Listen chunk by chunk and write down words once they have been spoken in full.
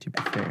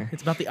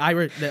It's about the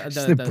Irish,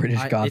 The British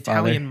Godfather.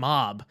 Italian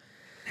mob.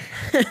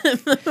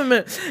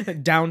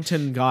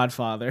 Downton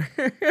Godfather.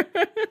 Oh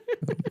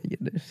my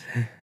goodness.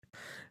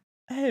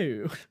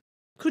 Oh,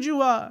 could you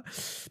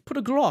put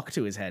a Glock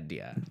to his head,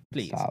 dear,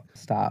 please?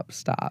 Stop.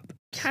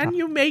 Can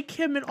you make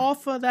him an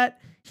offer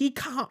that he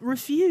can't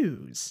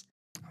refuse?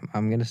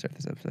 I'm gonna start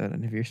this episode,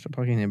 and if you're still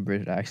talking in a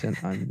British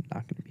accent, I'm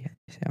not gonna be happy,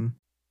 Sam.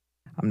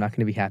 I'm not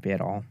gonna be happy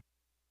at all.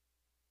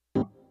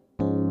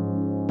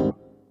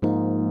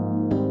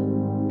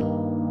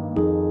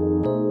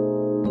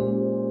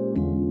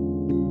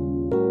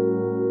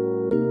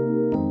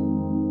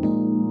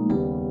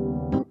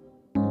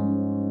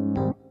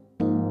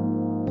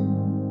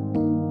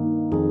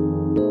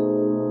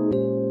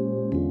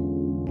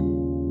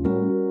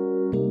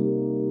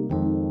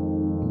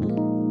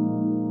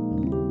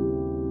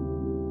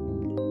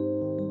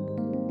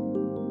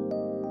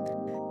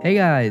 Hey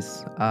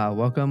guys,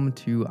 welcome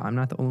to I'm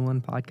Not the Only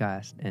One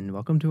podcast, and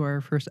welcome to our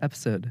first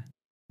episode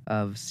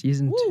of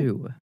season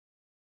 2.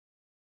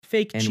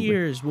 Fake And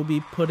cheers will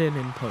be put in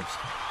post.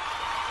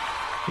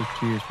 Fake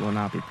cheers will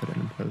not be put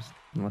in post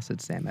unless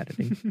it's Sam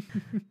editing.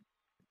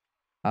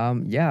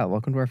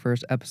 Welcome to our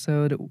first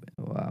episode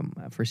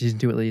for season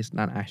 2 at least.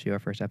 Not actually our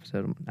first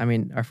episode. I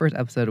mean, our first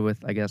episode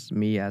with, I guess,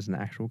 me as an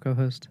actual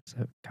co-host.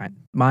 So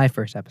my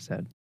first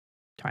episode,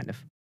 kind of.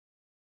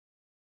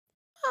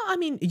 I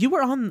mean, you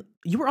were on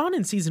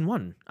in season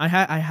 1. I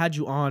had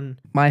you on.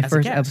 My as a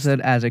first guest.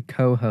 episode as a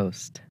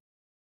co-host.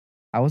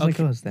 I wasn't a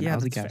Okay, co-host then. yeah, I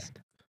was a that's fair. guest.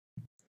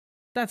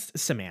 That's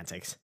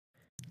semantics.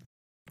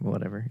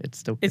 Whatever.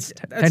 It's That's just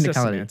technicality.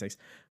 semantics.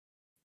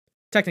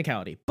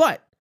 Technicality.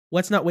 But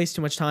let's not waste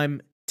too much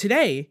time.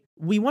 Today,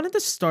 we wanted to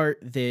start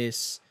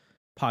this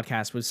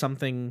podcast with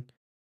something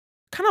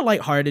kind of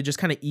lighthearted, just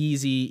kind of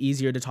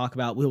easier to talk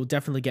about. We'll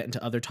definitely get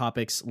into other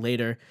topics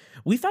later.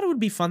 We thought it would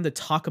be fun to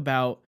talk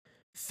about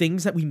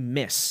things that we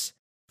miss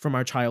from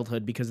our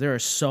childhood, because there are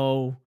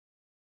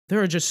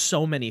just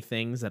so many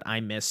things that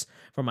I miss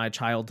from my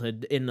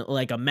childhood in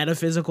like a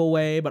metaphysical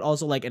way, but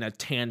also like in a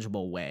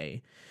tangible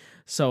way.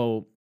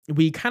 So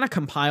we kind of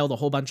compiled a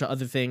whole bunch of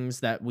other things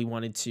that we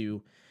wanted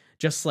to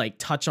just like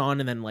touch on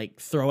and then like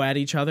throw at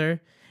each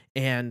other.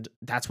 And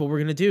that's what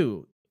we're going to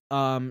do.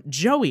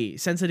 Joey,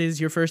 since it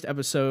is your first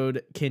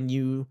episode, can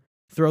you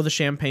throw the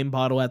champagne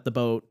bottle at the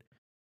boat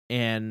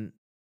and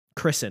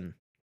christen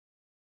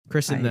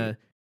the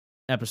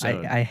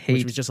episode? I hate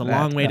which was just a that,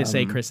 long way to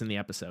say christen the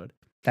episode.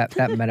 That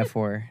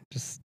metaphor.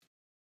 Just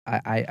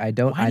I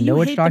don't Why I do know you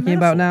what hate you're the talking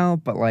about metaphor? now,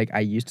 but like I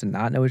used to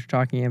not know what you're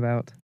talking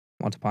about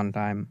once upon a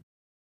time.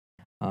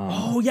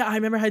 Oh yeah, I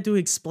remember I had to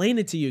explain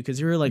it to you because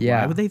you were like,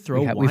 yeah, why would they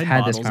throw we've wine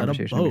had this bottles at a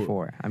conversation boat?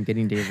 before. I'm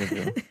getting deja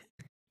vu.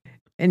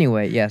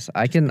 Anyway, yes,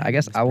 I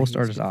guess I will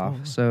start us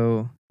off.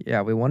 So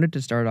yeah, we wanted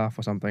to start off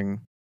with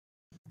something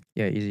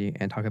easy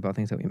and talk about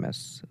things that we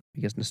miss,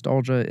 because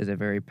nostalgia is a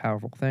very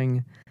powerful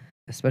thing,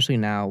 especially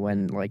now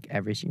when like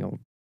every single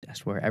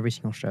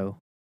show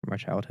from our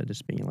childhood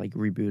is being like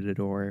rebooted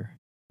or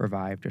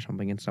revived or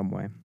something in some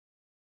way,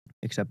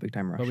 except Big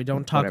Time Rush. But we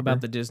don't talk about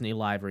the Disney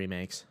live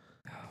remakes.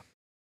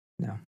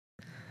 No,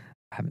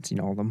 I haven't seen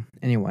all of them.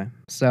 Anyway,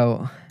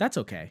 so That's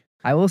okay.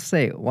 I will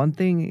say one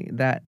thing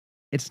that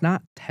it's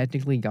not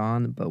technically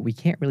gone, but we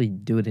can't really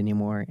do it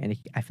anymore, and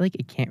I feel like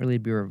it can't really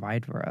be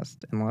revived for us.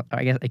 And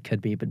I guess it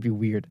could be, but it'd be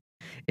weird.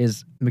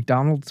 Is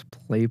McDonald's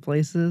play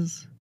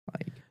places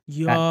like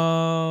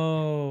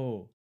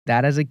Yo,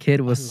 that as a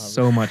kid was love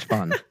so it. much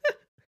fun.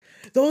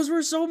 those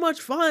were so much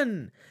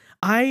fun.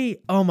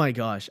 Oh my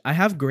gosh, I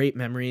have great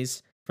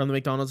memories from the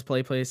McDonald's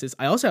play places.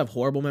 I also have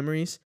horrible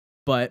memories,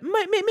 but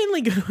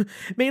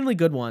mainly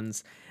good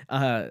ones.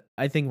 I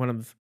think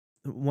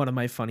one of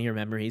my funnier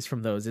memories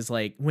from those is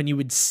like when you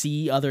would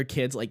see other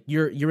kids, like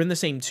you're in the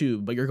same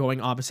tube, but you're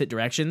going opposite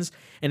directions,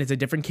 and it's a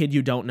different kid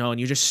you don't know, and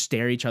you just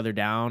stare each other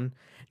down.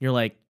 And you're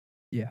like,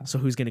 Yeah. so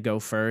who's gonna go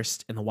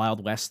first? And the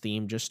Wild West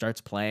theme just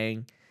starts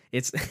playing.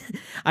 It's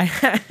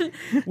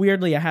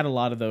weirdly I had a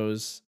lot of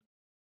those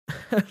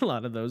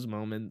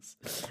moments.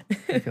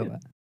 I feel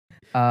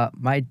that.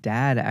 My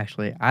dad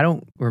actually, I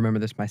don't remember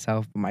this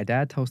myself, but my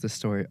dad tells this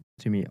story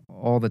to me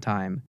all the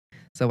time.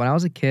 So when I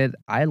was a kid,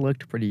 I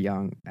looked pretty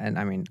young, and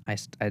I mean,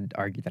 I'd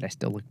argue that I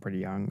still look pretty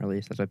young, or at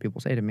least that's what people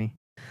say to me.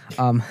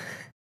 No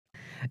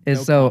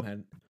So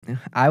comment.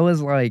 I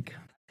was like,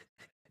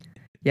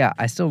 yeah,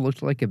 I still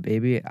looked like a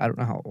baby. I don't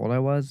know how old I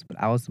was, but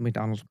I was at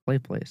McDonald's play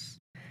place,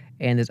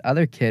 and this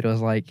other kid was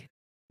like,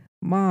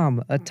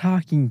 "Mom, a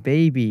talking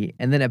baby,"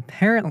 and then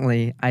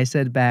apparently I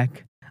said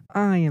back,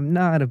 "I am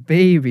not a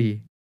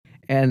baby."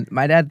 And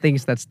my dad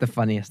thinks that's the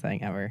funniest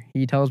thing ever.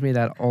 He tells me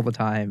that all the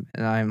time,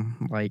 and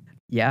I'm like,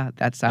 yeah,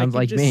 that sounds I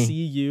like could just me. see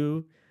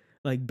you,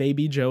 like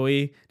baby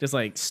Joey, just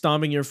like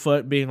stomping your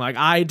foot, being like,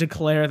 "I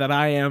declare that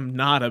I am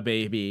not a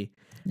baby."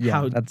 Yeah,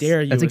 How that's,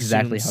 dare you That's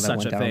exactly assume how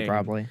that such went a down, thing?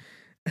 probably.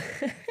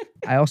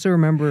 I also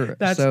remember,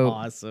 That's so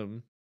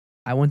awesome.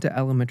 I went to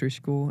elementary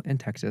school in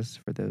Texas,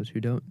 for those who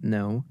don't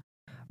know.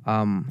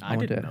 I went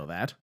didn't to, know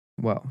that.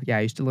 Well, yeah,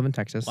 I used to live in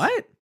Texas.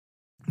 What?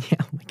 Yeah,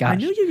 oh my gosh. I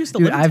knew you used to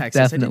Dude, live in I've Texas.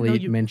 I didn't know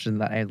definitely you.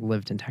 mentioned that I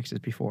lived in Texas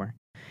before.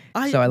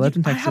 So I lived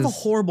in I have a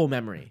Texas. horrible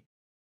memory.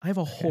 I have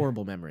a Okay.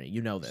 horrible memory.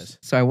 You know this.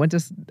 So I went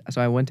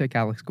to a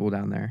Catholic school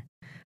down there,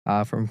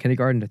 from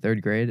kindergarten to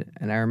 3rd grade,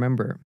 and I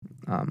remember,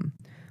 um,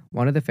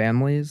 one of the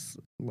families,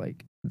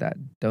 like, that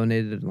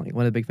donated, like,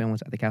 one of the big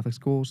families at the Catholic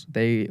schools,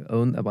 they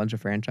own a bunch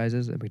of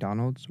franchises at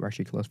McDonald's. We're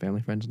actually close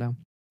family friends now.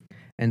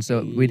 And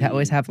so we'd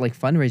always Hey. have, like,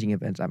 fundraising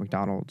events at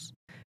McDonald's,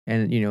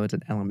 and, it's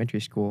an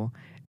elementary school,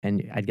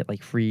 and I'd get,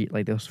 like, free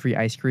like, those free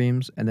ice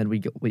creams, and then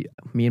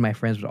me and my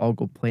friends would all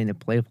go play in a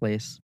play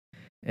place,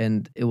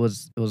 and it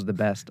was the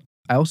best.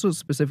 I also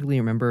specifically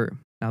remember,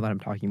 now that I'm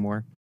talking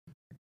more,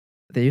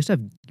 they used to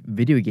have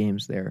video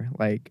games there.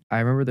 Like, I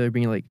remember there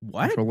being, like,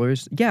 What?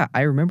 controllers. Yeah,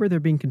 I remember there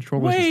being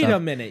controllers and Wait a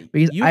stuff minute.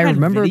 because You I had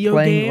remember video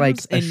playing, like,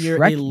 games a in your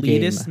Shrek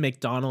game. elitist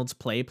McDonald's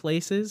play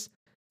places?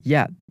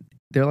 Yeah,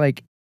 they're,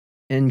 like,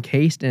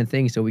 encased in a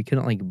thing so we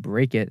couldn't, like,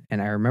 break it, and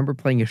I remember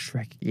playing a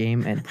Shrek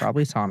game and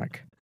probably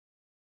Sonic.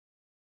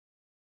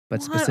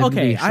 But What? specifically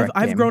Okay, a Shrek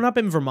I've game. grown up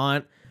in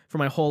Vermont for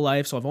my whole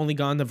life, so I've only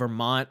gone to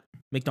Vermont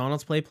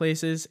McDonald's play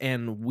places,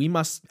 and we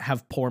must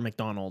have poor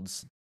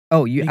McDonald's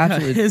Oh, you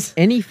absolutely because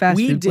any fast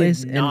we food place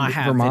did in not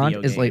have Vermont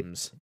video is, like,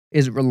 games.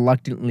 is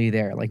reluctantly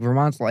there. Like,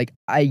 Vermont's like,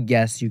 "I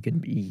guess you can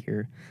be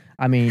here."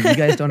 I mean, you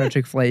guys don't have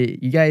Chick-fil-A.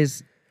 You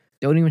guys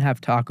don't even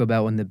have Taco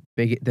Bell in the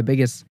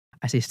biggest,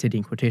 I say city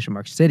in quotation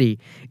marks, city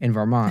in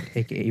Vermont,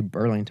 AKA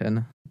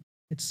Burlington.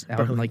 It's out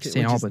in, like, Burlington,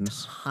 St. which is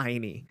Albans.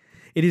 tiny.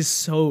 It is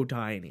so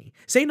tiny.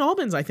 St.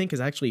 Albans, I think, is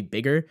actually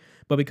bigger,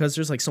 but because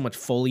there's like so much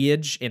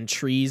foliage and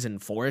trees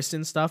and forests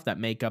and stuff that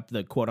make up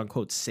the quote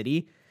unquote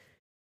city,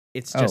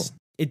 it's Oh, just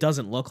it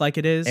doesn't look like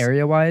it is.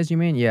 area-wise, you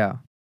mean? Yeah.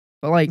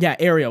 But, like, Yeah,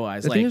 area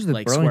wise, the thing like is with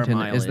like square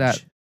Burlington is that,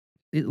 mileage.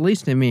 at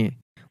least to me,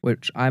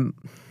 which I'm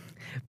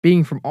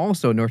being from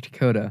also North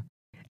Dakota,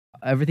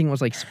 everything was,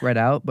 like, spread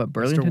out, but Mr.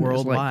 Burlington is, like,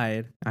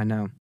 Worldwide. I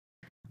know.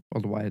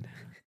 Worldwide.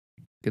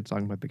 Good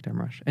song by Big Time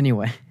Rush.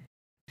 Anyway,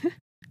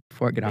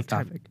 before I get off Big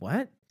time. topic,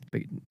 What?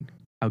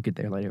 I'll get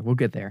there later. We'll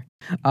get there.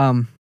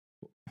 Um,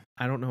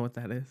 I don't know what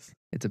that is.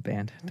 it's a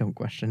band. Don't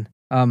question.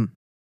 Oh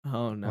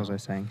What was I no.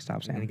 saying? Stop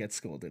I'm gonna saying. get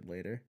scolded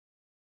later.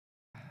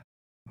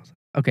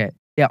 Okay.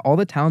 Yeah, all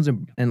the towns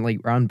in like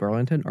around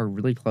Burlington are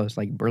really close.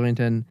 Like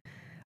Burlington,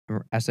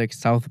 Essex,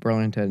 South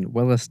Burlington,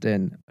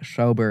 Williston,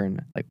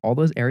 Shelburne. Like all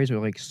those areas are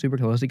like super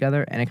close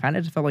together, and it kind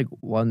of just felt like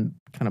one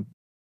kind of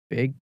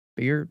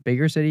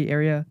bigger city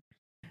area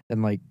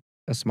than like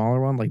a smaller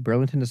one. Like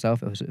Burlington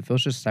itself, if it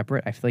was just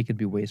separate, I feel like it'd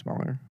be way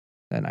smaller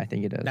than I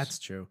think it is. That's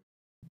true.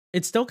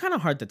 It's still kind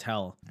of hard to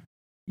tell.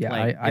 Yeah,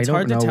 Like I it's don't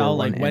hard to know tell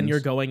where like one when you're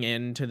ends. going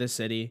into the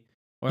city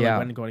or like Yeah.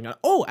 when going on.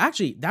 Oh,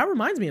 actually, that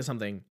reminds me of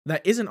something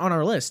that isn't on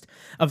our list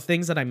of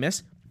things that I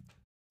miss.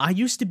 I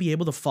used to be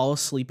able to fall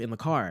asleep in the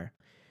car.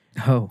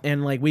 Oh,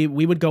 And like we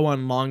would go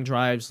on long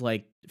drives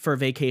like for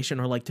vacation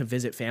or like to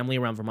visit family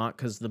around Vermont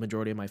cuz the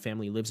majority of my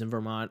family lives in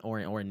Vermont or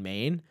in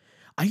Maine.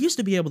 I used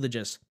to be able to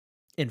just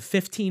in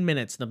 15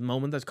 minutes the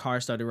moment the car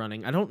started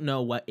running. I don't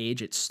know what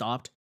age it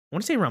stopped. I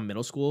want to say around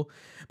middle school,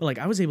 but like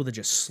I was able to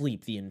just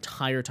sleep the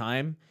entire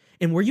time.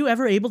 And were you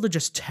ever able to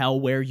just tell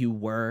where you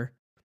were?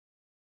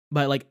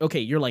 But like okay,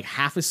 you're like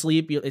half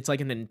asleep. It's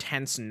like an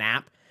intense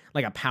nap,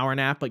 like a power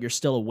nap, but you're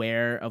still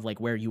aware of like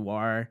where you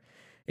are.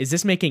 Is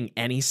this making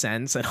any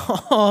sense at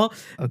all?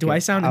 Do I okay.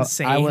 sound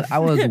insane? I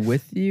was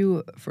with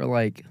you for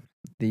like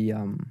the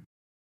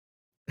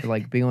for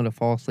like being able to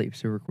fall asleep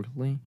super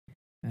quickly,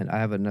 and I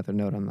have another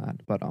note on that.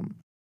 But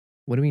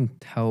what do you mean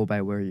tell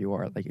by where you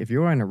are? Like if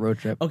you're on a road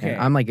trip Okay.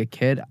 and I'm like a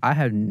kid, I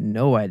have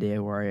no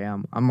idea where I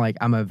am. I'm like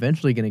I'm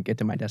eventually gonna get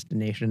to my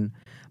destination,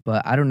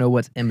 but I don't know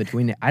what's in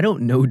between it. I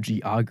don't know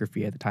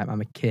geography at the time.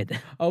 I'm a kid.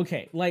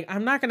 Okay, like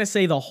I'm not gonna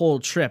say the whole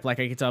trip. Like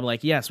I could tell,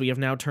 like yes, we have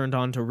now turned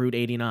on to Route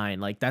 89.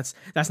 Like that's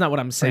not what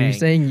I'm Are saying. you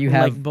saying you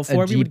Like, have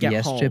before a we would get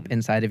GPS chip home.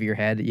 inside of your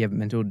head? You have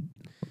mental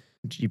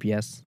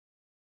GPS?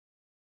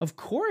 Of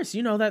course,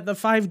 you know that the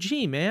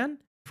 5G man.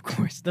 Of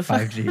course, The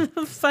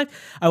 5G.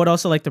 I would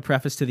also like to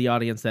preface to the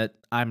audience that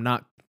I'm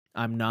not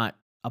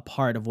a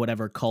part of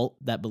whatever cult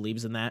that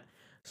believes in that.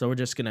 So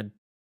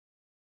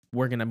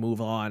we're gonna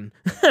move on.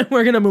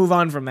 We're gonna move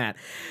on from that.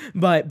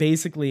 But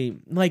basically,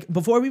 like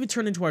before we would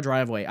turn into our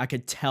driveway, I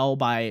could tell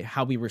by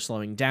how we were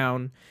slowing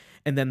down,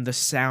 and then the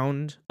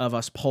sound of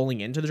us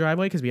pulling into the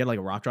driveway because we had like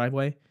a rock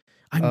driveway.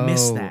 I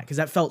miss that Oh, because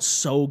that felt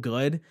so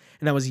good,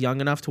 and I was young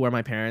enough to where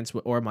my parents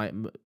or my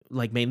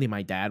like mainly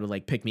my dad would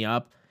like pick me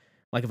up,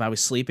 like if I was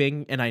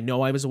sleeping and I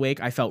know I was awake.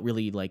 I felt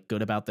really like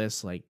good about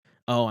this. Like,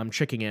 oh, I'm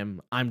tricking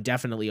him. I'm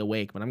definitely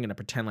awake, but I'm gonna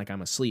pretend like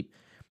I'm asleep,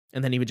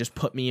 and then he would just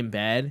put me in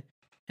bed,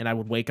 and I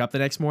would wake up the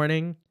next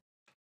morning.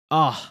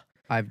 Oh,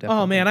 I've oh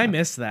definitely man, done I that.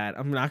 miss that.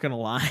 I'm not gonna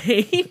lie.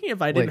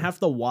 If I didn't Wait, have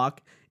to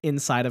walk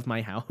inside of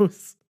my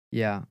house.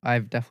 yeah,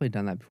 I've definitely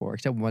done that before.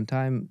 Except one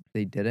time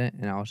they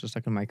didn't, and I was just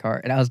stuck in my car,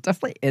 and I was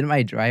definitely in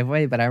my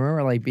driveway. But I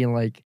remember like being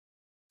like,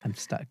 "I'm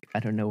stuck. I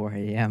don't know where I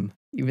am,"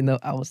 even though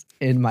I was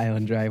in my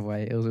own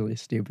driveway. It was really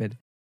stupid.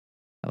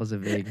 That was a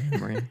vague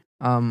memory.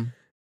 The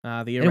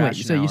Anyway,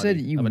 so you said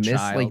irrationality you of a miss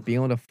like child. being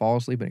able to fall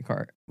asleep in a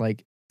car,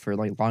 like for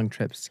like long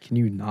trips. Can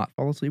you not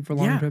fall asleep for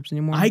long Yeah, trips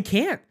anymore? I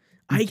can't.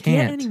 You I can't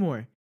can't.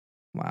 anymore.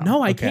 Wow.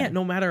 No, I Okay. can't.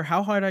 No matter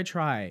how hard I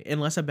try,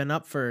 unless I've been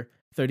up for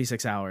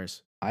 36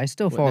 hours. I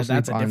still fall asleep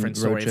That's a on different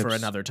road story for trips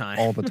another time.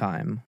 all the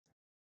time.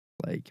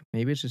 Like,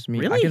 maybe it's just me.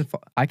 Really?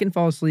 I can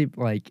fall asleep,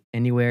 like,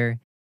 anywhere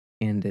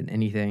and in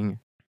anything.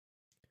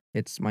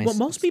 It's my Well,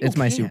 most people it's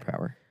my can't.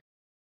 superpower.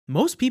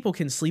 Most people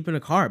can sleep in a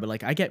car, but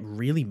like I get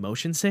really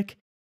motion sick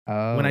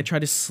when I Oh, try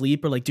to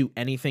sleep or like do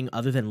anything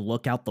other than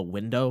look out the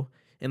window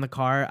in the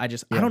car. I yeah.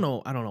 don't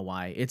know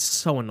why. It's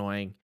so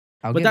annoying.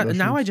 I'll But get that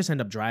now I motions. just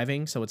end up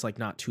driving, so it's like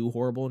not too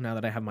horrible now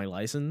that I have my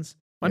license.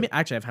 I Yep. mean,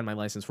 actually, I've had my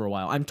license for a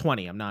while. I'm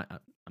 20. I'm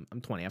not.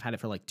 I'm 20. I've had it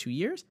for like 2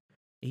 years.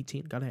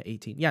 18. Got it at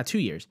 18. Yeah, 2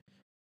 years.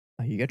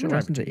 Oh, you get I've your been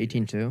driving for license at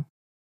 18 2 years. too?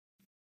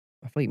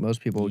 I feel like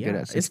most people get it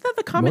Yeah, at 6. isn't that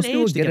the common Most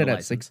people age to get get a it at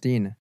license?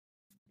 16.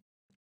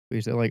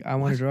 Because they're like, I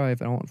want to What?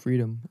 drive. I want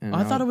freedom. Oh, And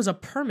I thought it was a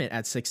permit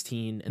at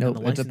 16 and then no, the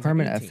it's a license at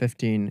permit at 18.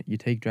 15. You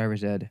take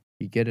driver's ed.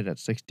 You get it at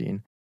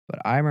 16. But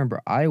I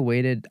remember I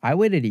waited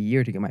a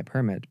year to get my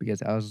permit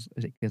because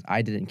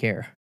I didn't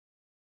care.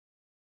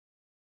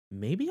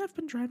 Maybe I've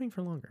been driving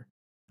for longer.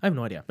 I have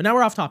no idea. But now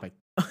we're off topic.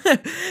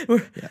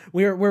 we're,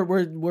 Yeah.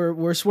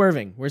 we're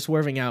swerving. We're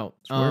swerving out.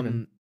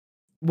 Swerving.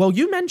 Well,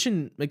 you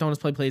mentioned McDonald's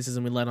play places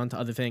and we led on to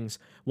other things.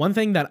 One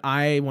thing that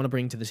I want to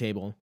bring to the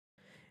table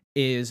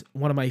is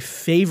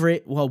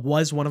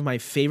was one of my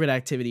favorite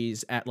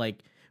activities at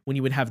like when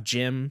you would have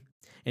gym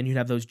and you'd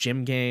have those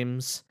gym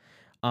games.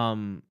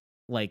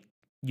 Like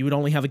you would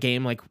only have a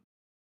game like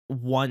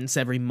once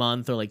every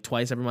month or like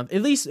twice every month.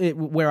 At least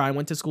where I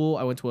went to school,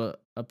 I went to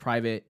a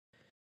private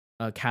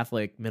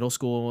Catholic middle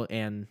school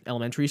and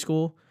elementary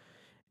school.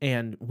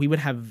 And we would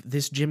have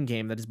this gym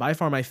game that is by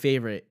far my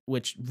favorite,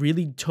 which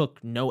really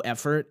took no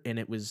effort and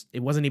it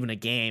wasn't even a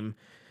game,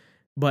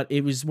 but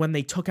it was when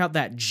they took out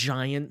that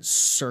giant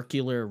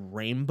circular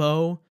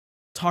rainbow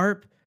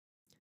tarp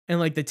and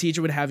like the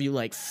teacher would have you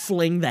like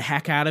fling the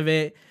heck out of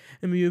it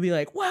and you would be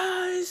like,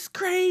 wow, it's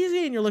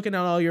crazy. And you're looking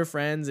at all your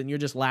friends and you're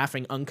just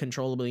laughing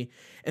uncontrollably.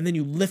 And then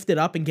you lift it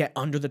up and get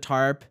under the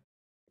tarp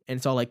and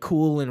it's all like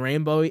cool and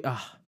rainbowy.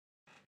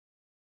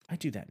 I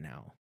do that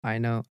now. I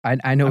know.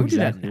 I know I would do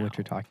that exactly what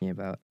you're now. talking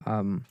about.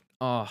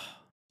 Oh,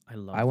 I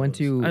love I went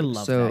those. I to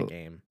love so that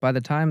game. by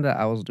the time that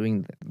I was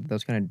doing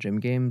those kind of gym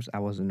games, I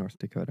was in North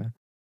Dakota,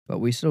 but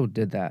we still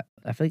did that.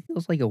 I feel like it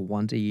was like a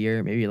once a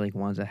year, maybe like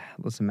once a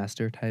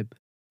semester type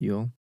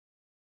deal.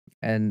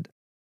 And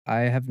I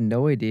have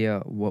no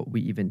idea what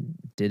we even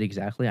did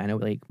exactly. I know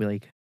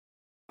we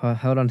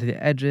held onto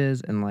the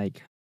edges and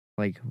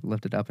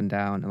lifted up and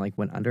down and like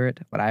went under it,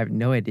 but I have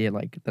no idea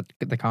like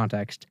the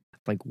context,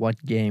 like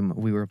what game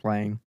we were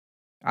playing.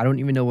 I don't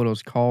even know what it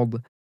was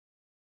called.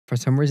 For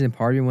some reason,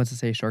 part of me wants to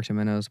say Sharks and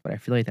Minnows, but I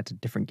feel like that's a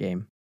different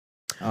game.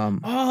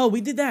 Oh,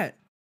 we did that.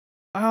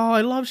 Oh,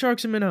 I love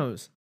Sharks and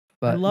Minnows. I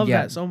But love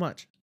yeah, that so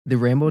much. the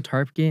Rainbow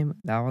Tarp game,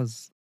 that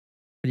was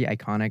pretty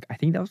iconic. I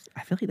feel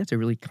like that's a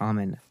really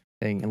common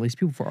thing, at least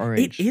people for our It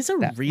age. is a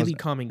That was really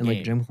common in like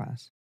game. gym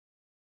class.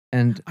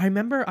 And I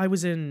remember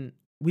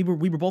we were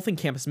both in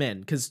Campus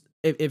Min because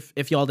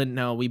if y'all didn't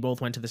know, we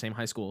both went to the same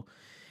high school,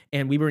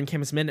 and we were in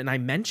Campus Min, and I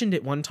mentioned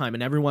it one time,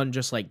 and everyone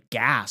just like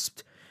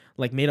gasped,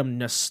 like made a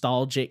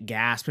nostalgic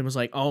gasp, and was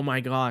like, "Oh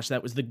my gosh,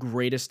 that was the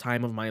greatest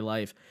time of my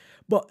life."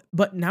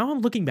 But now I'm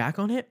looking back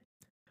on it,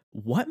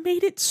 what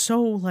made it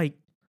so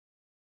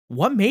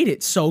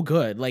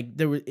good? Like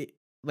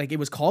it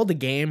was called a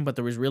game, but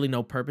there was really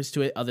no purpose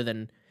to it other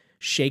than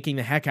shaking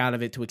the heck out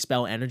of it to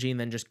expel energy and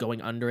then just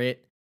going under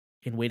it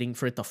and waiting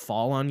for it to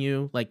fall on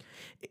you. Like,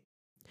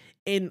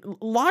 and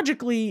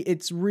logically,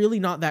 it's really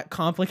not that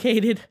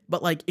complicated,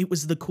 but like it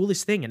was the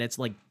coolest thing and it's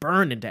like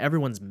burned into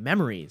everyone's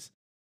memories.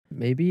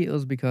 maybe it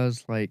was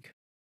because like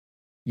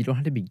you don't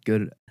have to be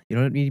good. You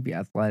don't need to be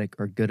athletic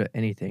or good at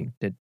anything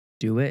to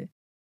do it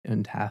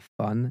and have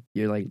fun.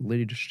 You're like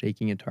literally just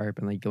shaking a tarp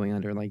and like going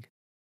under, like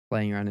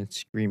playing around and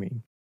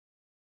screaming.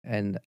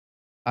 And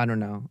I don't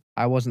know.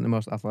 I wasn't the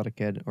most athletic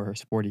kid or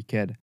sporty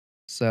kid,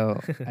 so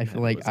I feel Neither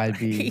like was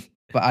I.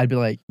 I'd be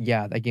like,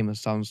 yeah, that game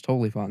sounds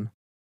totally fun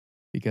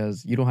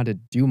because you don't have to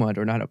do much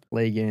or know how to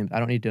play games. I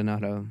don't need to know how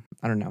to.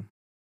 I don't know.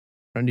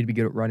 I don't need to be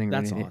good at running or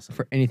That's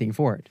anything awesome.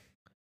 for it.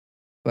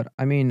 But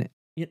I mean,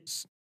 Yeah.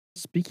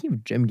 speaking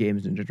of gym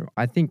games in general,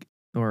 I think,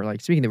 or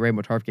like speaking of the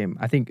Rainbow Tarp game,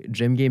 I think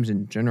gym games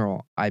in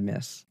general I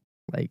miss.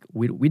 Like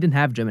we didn't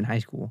have gym in high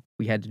school.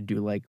 We had to do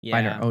like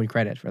find our Yeah. own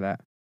credit for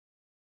that.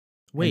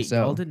 And Wait,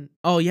 y'all so, didn't?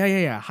 Oh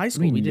yeah. High I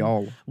school. mean, We didn't.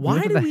 y'all, we Why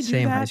went to did the we do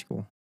same high that?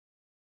 school,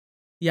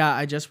 Yeah,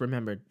 I just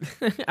remembered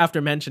after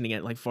mentioning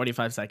it like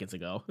 45 seconds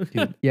ago.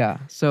 dude. Yeah.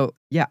 So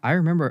yeah, I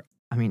remember.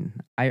 I mean,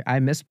 I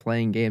miss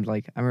playing games.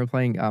 Like I remember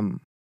playing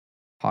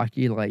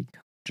hockey, like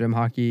gym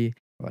hockey,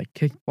 or like Oh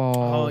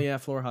kickball, yeah,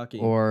 floor hockey.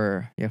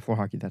 or yeah, floor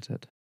hockey. That's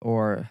it.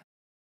 Or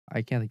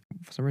I can't think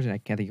for some reason I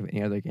can't think of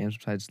any other games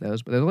besides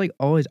those. But there's like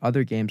always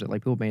other games that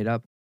like people made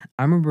up.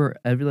 I remember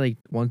every like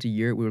once a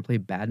year we would play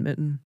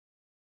badminton.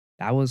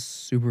 That was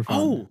super fun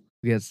Oh,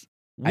 because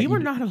we were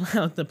you not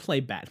allowed to play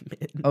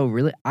badminton. oh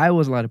really? I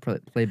was allowed to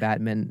play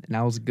badminton and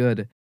I was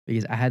good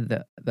because I had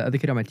the other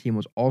kid on my team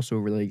was also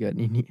really good.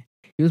 And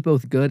He was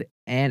both good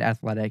and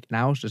athletic, and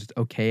I was just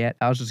okay at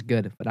I was just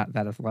good, but not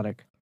that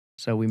athletic.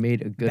 So we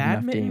made a good enough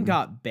Badminton game.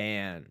 got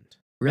banned.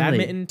 Really?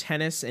 Badminton,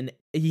 tennis, and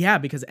yeah,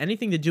 because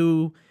anything to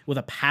do with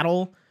a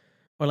paddle,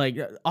 or like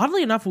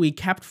oddly enough, we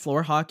kept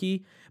floor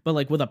hockey, but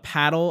like with a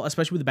paddle,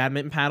 especially with the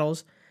badminton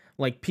paddles,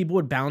 like people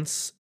would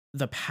bounce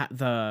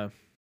the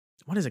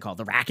what is it called?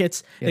 The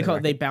rackets. Yeah, the They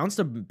racket. bounced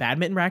the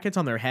badminton rackets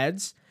on their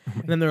heads. Oh my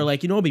And then they were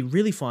like, it'd be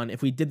really fun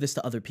if we did this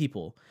to other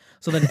people.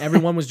 So then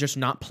everyone was just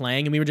not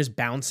playing and we were just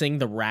bouncing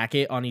the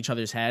racket on each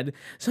other's head.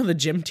 So the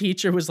gym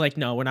teacher was like,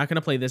 no, we're not going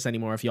to play this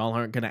anymore if y'all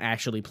aren't going to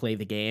actually play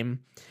the game.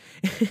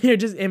 And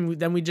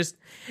then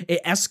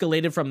it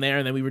escalated from there.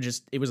 And then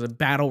it was a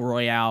battle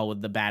royale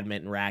with the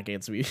badminton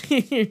rackets. We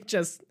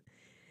just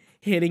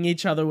hitting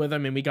each other with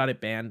them and we got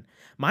it banned.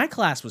 My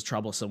class was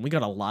troublesome. We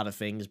got a lot of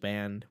things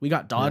banned. We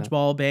got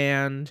dodgeball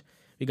banned.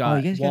 We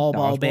got you guys got wall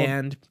ball dodgeball?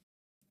 banned.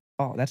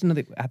 Oh, that's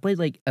another. I played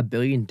like a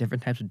billion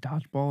different types of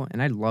dodgeball,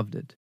 and I loved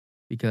it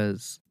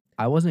because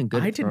I wasn't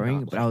good I at did not throwing,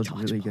 but play I was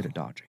really good at dodgeball.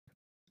 dodging.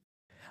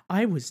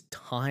 I was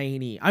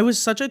tiny. I was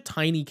such a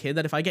tiny kid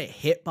that if I get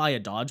hit by a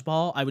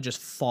dodgeball, I would just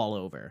fall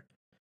over.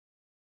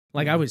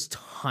 Like I Yeah. was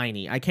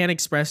tiny. I can't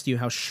express to you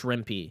how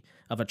shrimpy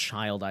of a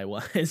child I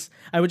was.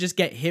 I would just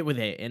get hit with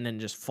it and then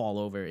just fall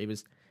over. It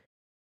was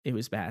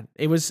bad.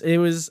 It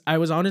was I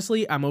was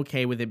honestly I'm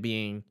okay with it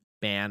being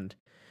banned.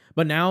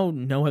 But now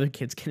no other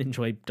kids can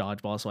enjoy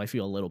dodgeball, so I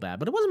feel a little bad.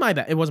 But it wasn't my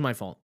bad. It wasn't my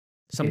fault.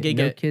 Some Okay, kid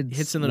no get kids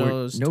hits in the where,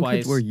 nose no twice.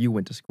 kids where you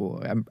went to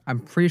school. I'm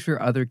pretty sure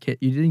other kids.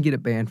 You didn't get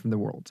it banned from the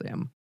world,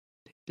 Sam.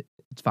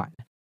 It's fine.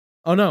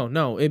 Oh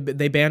no,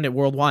 they banned it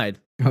worldwide.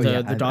 Oh, the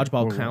yeah, the I-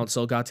 dodgeball worldwide.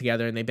 council got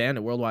together and they banned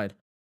it worldwide.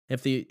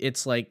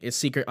 It's like it's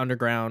secret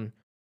underground.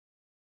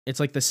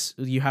 It's like this.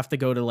 You have to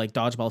go to like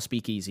dodgeball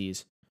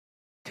speakeasies.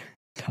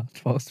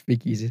 Dodgeball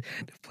speakeasy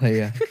to play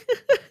a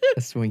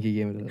swingy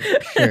game. Of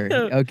it. Sure.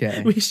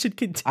 Okay. We should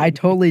continue. I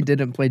totally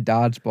didn't play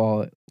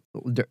dodgeball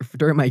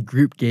during my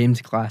group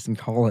games class in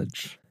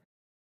college.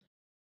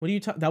 What do you?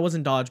 That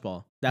wasn't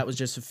dodgeball. That was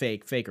just a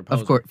fake or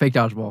poser. Of course, fake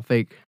dodgeball,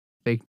 fake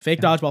Fake yeah,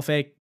 dodgeball.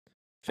 Fake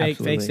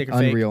absolutely. sticker.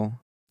 Fake. Unreal.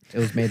 It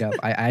was made up.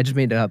 I just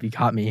made it up. You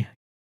caught me.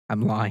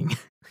 I'm lying.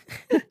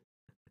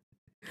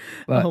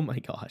 But Oh my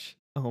gosh.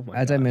 Oh my.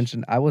 as I gosh.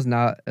 mentioned, I was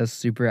not a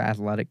super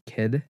athletic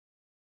kid,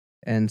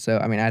 and so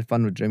I mean, I had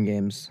fun with gym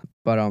games.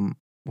 But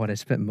what I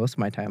spent most of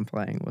my time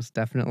playing was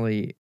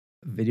definitely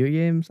video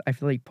games. I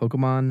feel like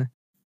Pokemon,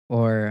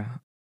 or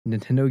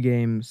Nintendo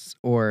games,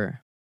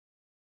 or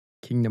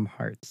Kingdom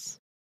Hearts.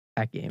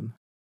 That game,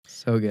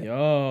 so good.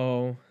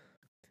 Yo,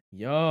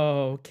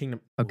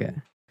 Kingdom. Okay.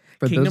 Ooh.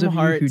 For Kingdom those of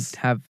Hearts. you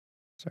who have,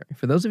 sorry,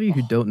 for those of you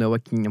who Oh. don't know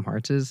what Kingdom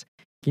Hearts is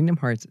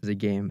a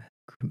game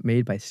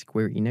made by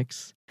Square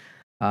Enix,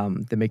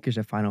 the makers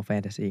of Final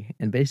Fantasy.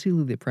 And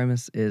basically, the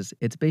premise is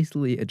it's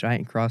basically a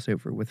giant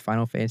crossover with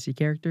Final Fantasy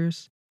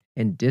characters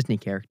and Disney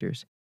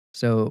characters.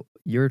 So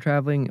you're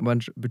traveling a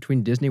bunch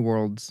between Disney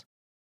worlds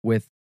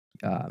with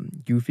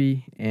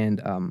Goofy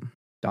and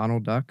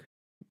Donald Duck,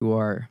 who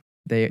are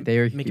they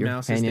are Mickey your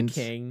Mouse is the companions.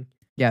 king.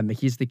 Yeah,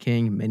 Mickey's the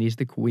king, Minnie's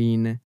the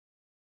queen.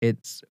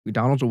 It's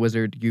Donald's a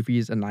wizard,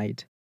 Goofy's a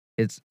knight.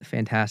 It's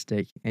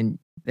fantastic, and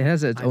it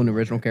has its I own love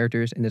original it.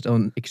 characters and its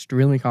own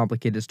extremely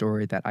complicated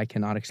story that I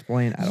cannot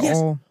explain at Yes.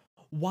 all.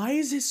 Why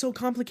is it so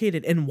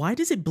complicated, and why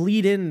does it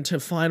bleed into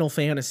Final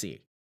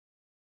Fantasy?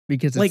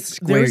 Because Like, it's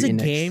Square there's a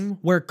Enix. game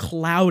where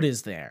Cloud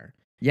is there.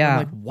 Yeah,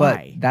 like,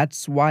 why? but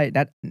that's why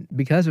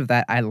because of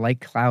that I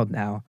like Cloud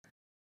now,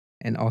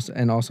 and also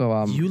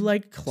You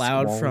like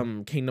Cloud Squall.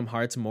 from Kingdom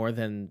Hearts more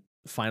than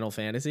Final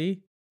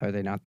Fantasy? are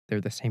they not?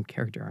 They're the same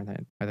character, aren't they?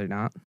 Are they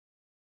not?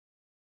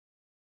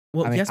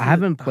 Well, I mean, yes, I but-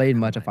 haven't oh, played never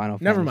much of mind. Final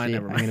Never Fantasy.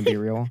 mind. I'm gonna be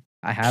real.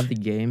 I have the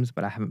games,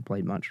 but I haven't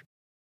played much.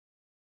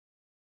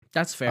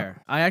 That's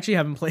fair. I actually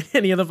haven't played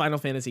any of the Final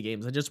Fantasy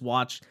games. I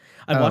watched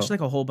Oh.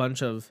 like a whole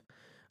bunch of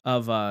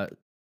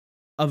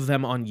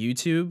them on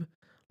YouTube.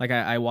 Like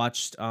I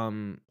watched a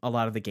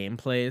lot of the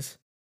gameplays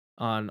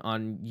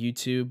on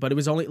YouTube, but it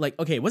was only like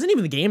okay, it wasn't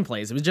even the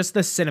gameplays. It was just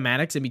the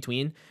cinematics in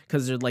between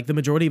because like the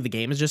majority of the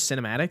game is just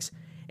cinematics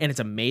and it's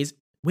amazing.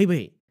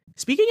 Wait.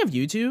 Speaking of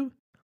YouTube,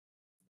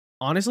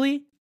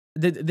 honestly,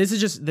 this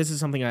is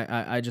something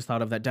I just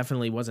thought of that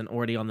definitely wasn't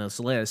already on this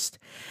list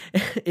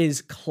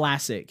is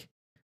classic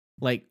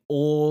like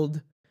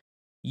old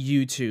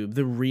YouTube,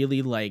 the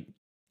really like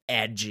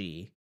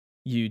edgy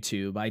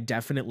YouTube. I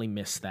definitely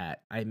miss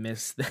that. I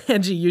miss the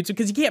edgy YouTube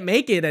because you can't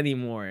make it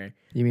anymore.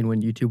 You mean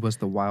when YouTube was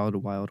the wild,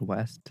 wild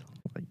west?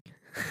 Like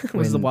It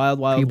was the when wild,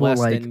 wild people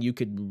west, like and you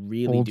could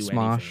really Old do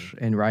Smosh anything.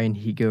 and Ryan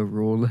Higo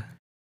ruled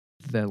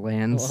the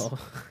lands Oh.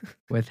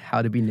 with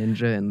How to Be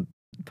Ninja and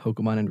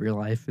Pokemon in real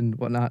life and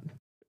whatnot.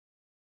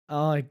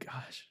 Oh my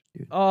gosh.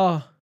 Dude.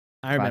 Oh,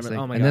 I remember. Classic.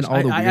 Oh my And then gosh.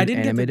 all the I weird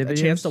didn't get animated a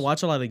chance to videos.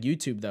 watch a lot of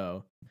YouTube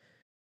though,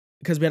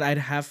 because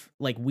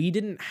we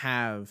didn't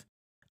have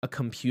a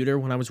computer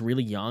when I was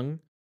really young,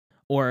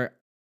 or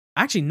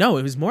actually no,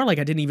 it was more like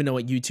I didn't even know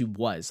what YouTube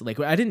was. Like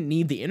I didn't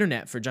need the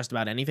internet for just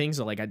about anything,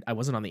 so like I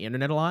wasn't on the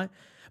internet a lot.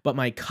 But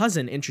my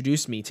cousin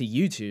introduced me to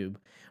YouTube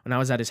when I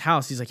was at his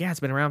house. He's like, "Yeah, it's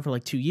been around for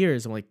like 2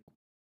 years." I'm like,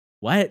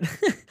 what?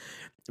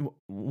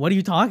 What are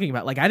you talking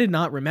about? Like, I did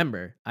not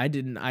remember. I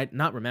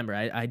not remember.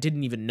 I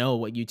didn't even know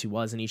what YouTube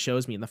was. And he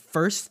shows me. And the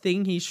first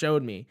thing he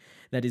showed me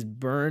that is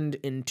burned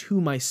into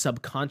my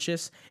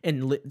subconscious,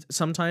 and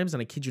sometimes, and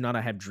I kid you not,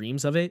 I have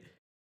dreams of it,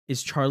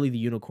 is Charlie the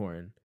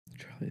Unicorn.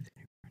 Charlie the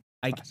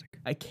I, Classic.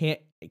 I can't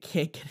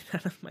get it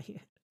out of my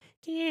head.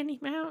 Candy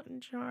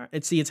Mountain Jar.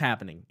 It's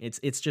happening.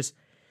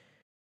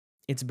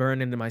 It's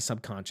burned into my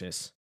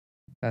subconscious.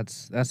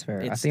 That's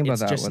fair. I It's think about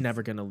that just with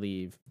never gonna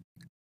leave.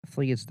 I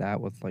feel like it's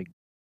that with like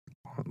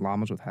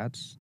llamas with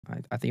hats.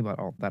 I think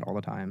about that all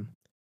the time.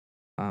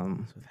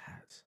 With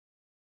hats.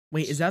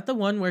 Wait, is that the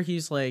one where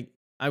he's like,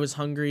 I was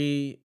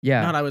hungry?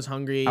 Yeah. Not I was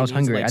hungry. I was and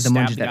he's, hungry. like, I had the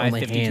stabbed munchies the that guy only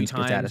 52 hands could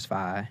times.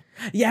 satisfy.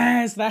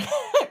 Yes, that.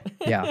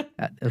 Yeah,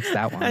 it's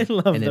that one. I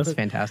love and those. it's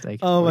fantastic.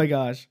 Oh my Like,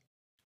 gosh.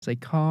 it's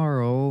like,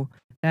 Carl,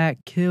 that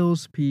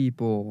kills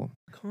people.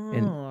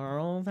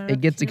 Carl, that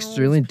It gets kills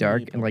extremely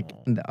dark, and like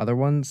people. in the other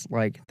ones,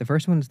 like the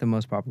first one is the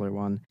most popular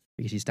one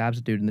because he stabs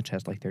a dude in the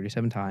chest like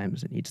 37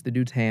 times and eats the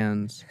dude's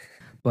hands.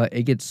 But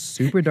it gets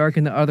super dark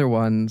in the other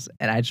ones,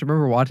 and I just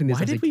remember watching this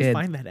Why as a did we kid.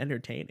 find that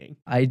entertaining?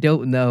 I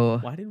don't know.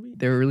 Why did we?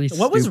 They're really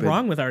What was stupid.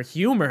 wrong with our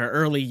humor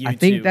early YouTube? I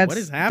think that's what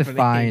is happening?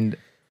 defined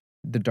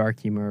the dark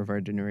humor of our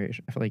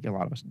generation. I feel like a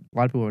lot of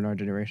people in our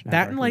generation have That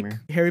dark and like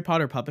humor. Harry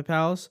Potter Puppet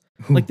Pals.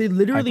 Ooh, Like they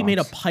literally pipe made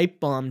a bombs. pipe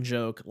bomb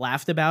joke,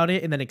 laughed about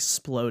it, and then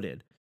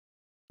exploded.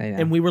 I know.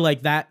 And we were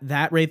like, that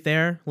right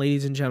there,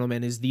 ladies and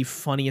gentlemen, is the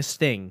funniest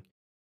thing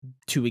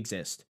to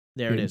exist.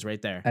 There it Dude, is,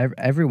 right there.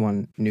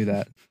 Everyone knew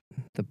that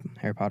the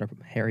Harry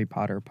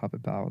Potter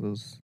Puppet Pal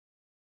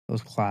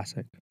was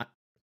classic.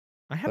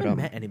 I haven't but,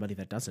 met anybody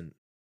that doesn't.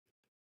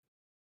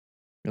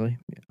 Really?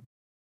 Yeah.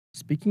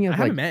 Speaking I of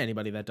haven't like met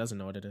anybody that doesn't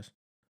know what it is.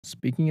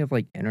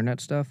 like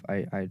internet stuff,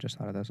 I just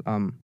thought of this.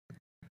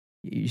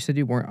 You said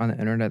you weren't on the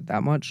internet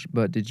that much,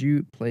 but did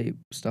you play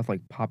stuff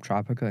like Pop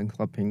Tropica and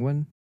Club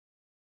Penguin?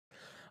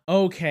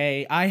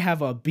 Okay, I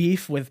have a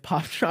beef with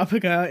Pop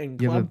Tropica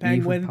and You have a Club beef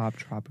Penguin. with Pop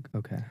Tropica?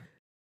 Okay.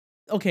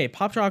 Okay,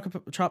 Pop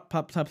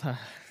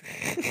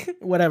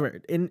whatever.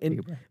 Take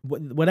a breath.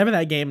 Whatever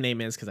that game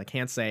name is, because I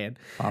can't say it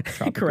Pop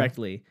Tropica.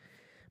 correctly.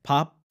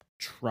 Pop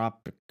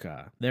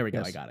Tropica. There we go.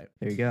 I Yes. got it.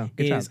 There you go.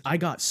 Good job. I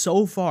got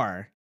so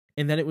far,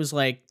 and then it was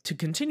like, to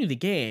continue the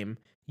game,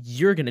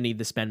 you're gonna need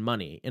to spend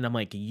money, and I'm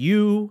like,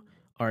 you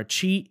are a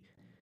cheat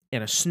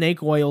and a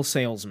snake oil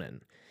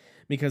salesman,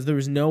 because there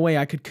was no way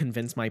I could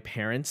convince my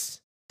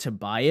parents to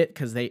buy it,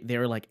 because they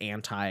were like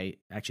anti.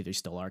 Actually, they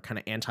still are kind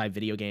of anti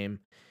video game,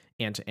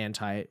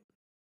 anti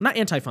not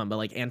anti fun, but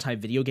like anti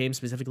video game,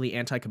 specifically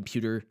anti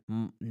computer,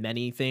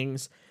 many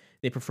things.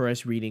 They prefer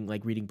us reading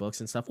books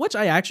and stuff, which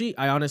I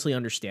honestly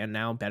understand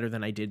now better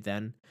than I did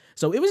then.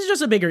 So it was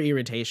just a bigger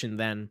irritation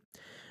then.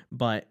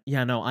 But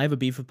yeah, no, I have a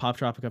beef with Pop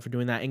Tropica for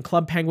doing that. And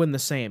Club Penguin the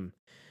same.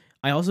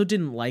 I also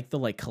didn't like the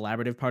like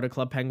collaborative part of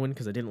Club Penguin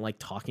because I didn't like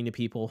talking to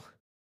people.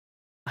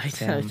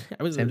 Sam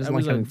I doesn't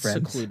like having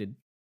friends. secluded.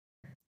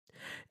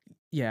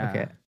 Yeah.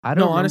 Okay. I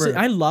don't No, honestly,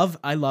 remember,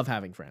 I love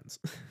having friends.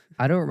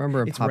 I don't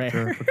remember It's Pop rare.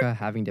 Tropica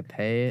having to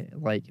pay.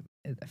 Like,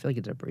 I feel like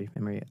it's a brief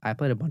memory. I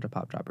played a bunch of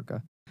Pop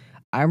Tropica.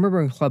 I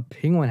remember in Club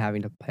Penguin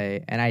having to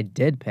pay, and I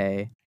did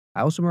pay.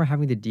 I also remember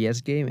having the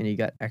DS game, and you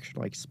got extra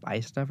like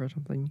spice stuff or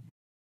something.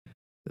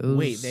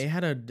 Wait, Those- they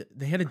had a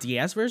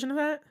DS version of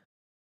that?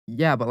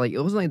 Yeah, but like it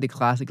wasn't like the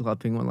classic Club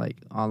Penguin like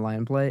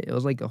online play. It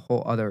was like a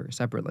whole other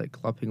separate like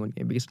Club Penguin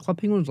game because Club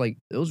Penguin was like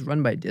it was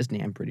run by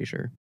Disney. I'm pretty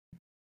sure.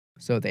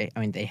 So they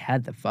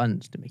had the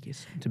funds to make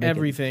it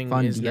Everything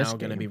fun is DS now going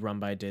to game. be run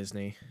by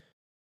Disney.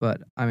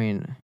 But I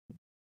mean,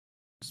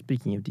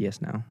 speaking of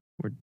DS now,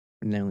 we're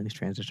nailing these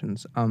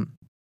transitions.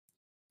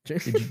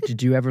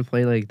 Did you ever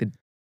play like the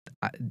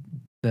oh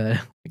my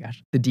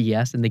gosh, the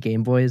DS and the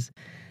Game Boys,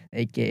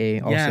 aka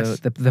also Yes.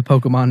 the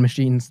Pokemon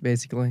machines,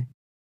 basically?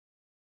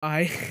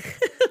 I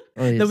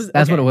At least was-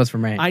 that's what okay. it was for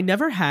me. I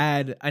never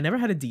had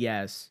a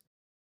DS.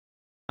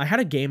 I had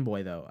a Game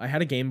Boy though. I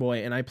had a Game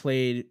Boy and I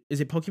played. Is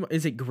it Pokemon?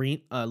 Is it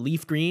Green?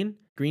 Leaf Green?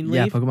 Green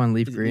yeah, Leaf? Pokemon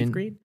Leaf Is it Green. Leaf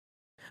Green.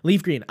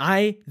 Leaf Green.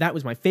 That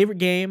was my favorite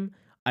game.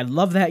 I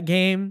love that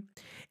game.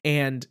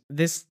 And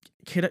this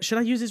kid, should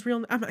I use his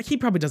real? He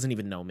probably doesn't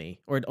even know me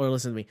or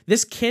listen to me.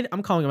 This kid,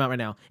 I'm calling him out right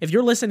now. If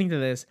you're listening to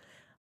this,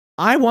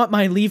 I want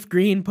my Leaf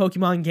Green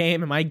Pokemon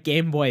game and my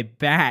Game Boy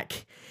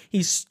back.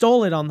 He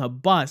stole it on the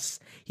bus.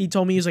 He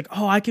told me, he was like,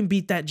 oh, I can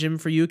beat that gym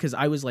for you because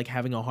I was like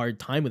having a hard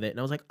time with it. And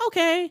I was like,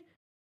 okay,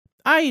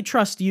 I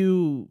trust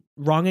you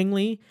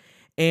wrongingly.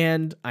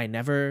 And I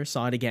never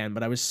saw it again,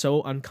 but I was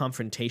so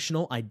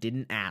unconfrontational, I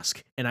didn't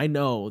ask. And I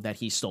know that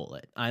he stole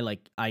it.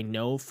 I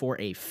know for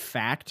a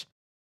fact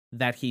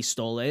that he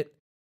stole it.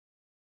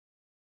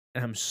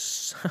 And I'm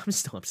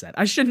still upset.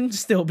 I shouldn't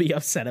still be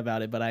upset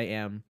about it, but I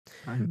am.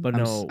 But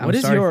no, I'm what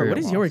is sorry for your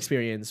loss.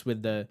 experience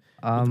with the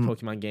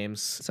Pokemon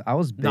games So I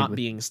was big not with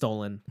being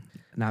stolen?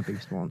 not being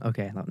stolen.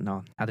 Okay,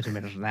 no, how did you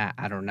mention that?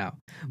 I don't know.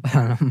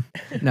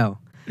 No,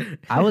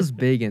 I was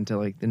big into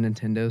like the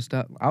Nintendo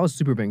stuff. I was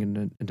super big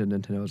into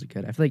Nintendo as a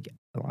kid. I feel like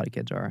a lot of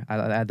kids are. I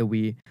had the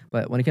Wii,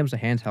 but when it comes to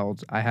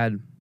handhelds,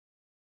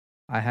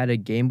 I I had a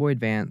Game Boy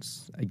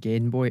Advance, a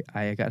Game Boy.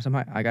 I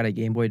got a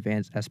Game Boy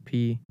Advance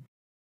SP.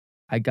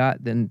 I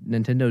got the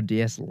Nintendo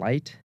DS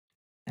Lite,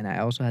 and I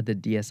also had the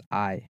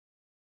DSi.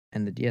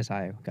 And the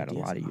DSi got a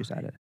lot of use out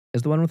of it.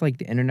 It's the one with like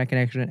the internet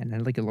connection and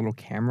had like a little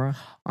camera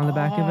on the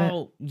back of it.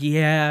 Oh,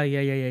 yeah.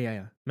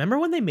 Remember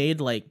when they made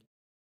like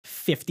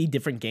 50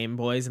 different Game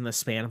Boys in the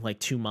span of like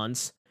 2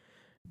 months?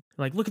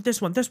 Like, look at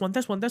this one.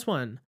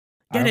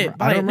 Get it,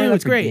 buy it new,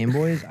 it's great. Game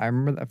Boys, I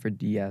remember that for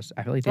DS.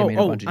 I feel like they made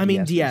a bunch of I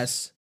mean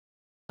DSs.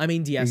 I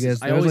mean DS.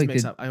 Because I always like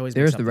mix up. I always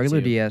there's mix up the regular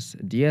two. DS,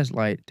 DS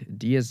Lite,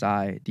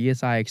 DSi,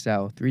 DSi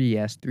XL,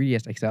 3DS,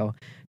 3DS XL,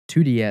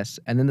 2DS,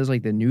 and then there's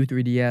like the new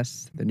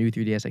 3DS, the new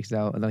 3DS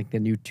XL, and like the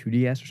new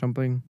 2DS or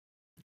something.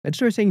 I just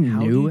started saying How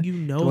new do you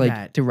know to, like,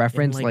 that? to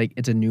reference like- like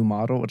it's a new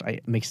model, which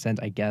makes sense,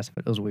 I guess,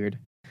 but it was weird.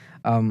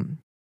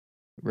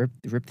 Rip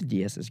the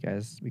DSs,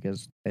 guys,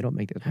 because they don't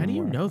make this. How do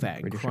you anymore, know I'm that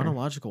in pretty sure.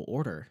 chronological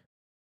order?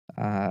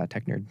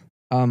 Tech nerd.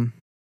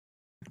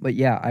 But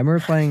yeah, I remember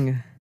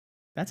playing.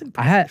 That's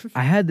impressive.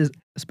 I had this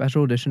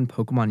special edition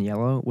Pokemon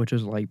Yellow, which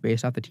is like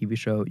based off the TV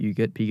show. You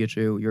get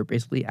Pikachu. You're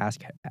basically Ash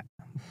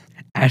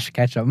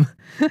Ketchum,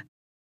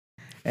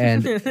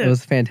 and it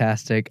was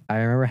fantastic. I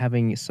remember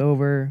having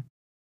Silver,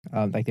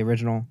 like the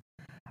original.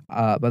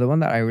 But the one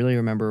that I really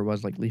remember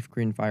was like Leaf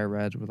Green, Fire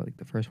Red, were like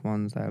the first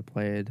ones that I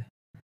played.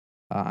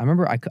 I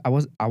remember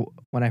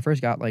when I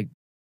first got like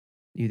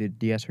either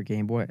DS or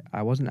Game Boy,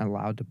 I wasn't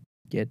allowed to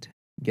get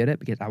it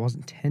because I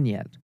wasn't 10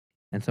 yet.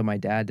 And so my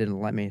dad didn't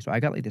let me. So I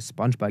got like the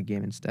SpongeBob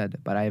game instead,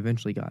 but I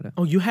eventually got it.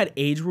 Oh, you had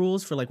age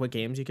rules for like what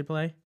games you could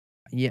play?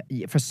 Yeah,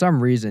 for some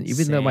reason,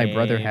 even though my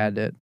brother Same. had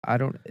it,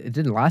 it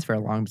didn't last very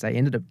long because I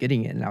ended up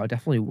getting it and I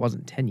definitely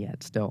wasn't 10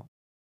 yet still.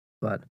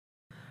 But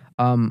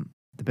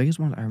the biggest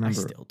one I I remember,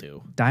 still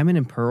do. Diamond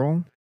and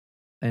Pearl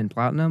and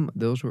Platinum,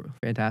 those were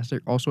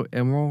fantastic. Also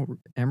Emerald,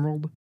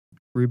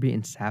 Ruby,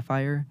 and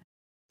Sapphire.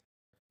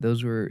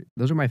 Those were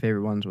my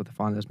favorite ones with the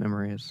fondest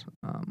memories.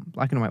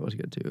 Black and White was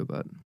good too,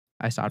 but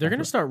I stopped. They're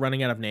gonna start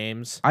running out of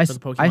names I for the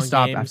Pokemon I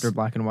stopped games. after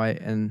Black and White,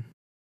 and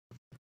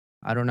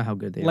I don't know how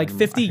good they are. Like anymore.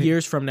 50 I think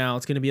years from now,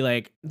 it's gonna be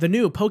like the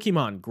new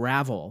Pokemon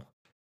Gravel,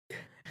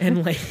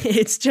 and like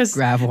it's just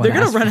Gravel. they're and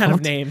gonna run out of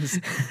Asphalt. names.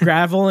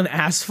 Gravel and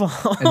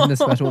Asphalt. And then the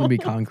special one would be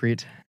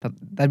Concrete.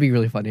 That'd be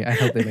really funny. I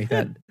hope they make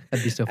that.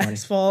 That'd be so funny.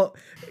 Asphalt,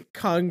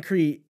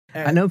 Concrete.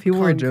 I know people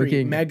were Concrete,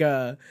 joking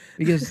Mega.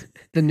 because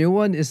the new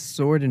one is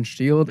Sword and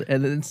Shield,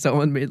 and then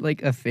someone made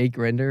like a fake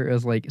render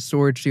as like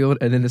Sword, Shield,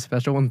 and then the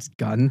special one's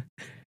Gun.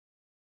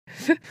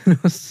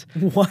 it was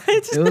What?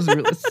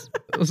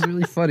 it was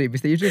really funny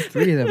because they usually have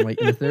 3 of them. Like,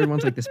 and the third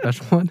one's like the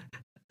special one.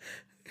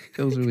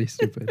 It was really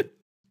stupid.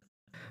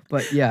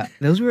 But yeah,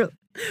 those were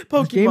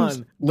Pokemon.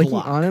 games. Looking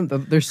Block. on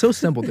them, they're so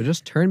simple. They're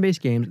just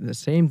turn-based games, and the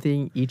same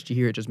thing each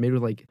year, just made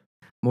with like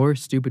more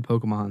stupid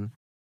Pokemon,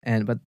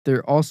 but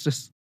they're all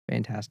just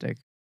fantastic.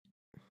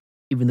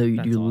 Even though you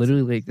That's do awesome.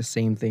 literally like the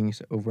same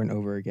things over and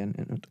over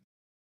again.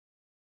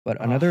 But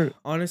another,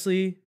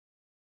 honestly,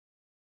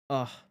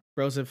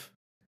 Broseph,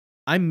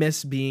 I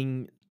miss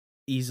being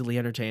easily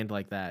entertained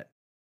like that.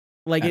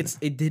 Like I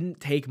it didn't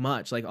take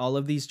much. Like all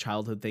of these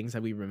childhood things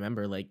that we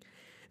remember, like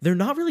they're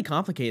not really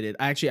complicated.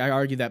 I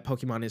argue that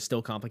Pokemon is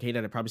still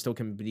complicated. I probably still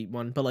can beat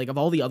one, but like of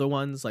all the other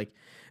ones, like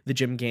the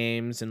gym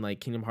games and like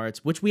Kingdom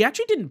Hearts, which we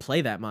actually didn't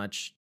play that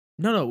much.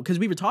 No, because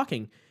we were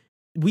talking.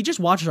 We just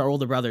watched our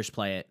older brothers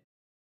play it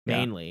Yeah.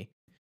 mainly.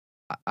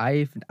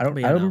 I don't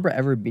But yeah, I don't no. remember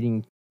ever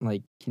beating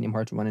like Kingdom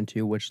Hearts 1 and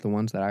 2, which the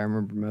ones that I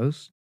remember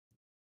most.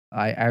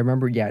 I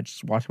remember,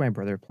 just watching my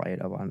brother play it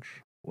a bunch,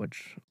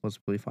 which was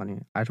really funny.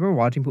 I just remember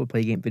watching people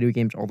play video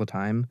games all the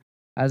time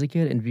as a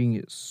kid and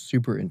being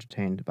super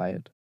entertained by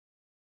it.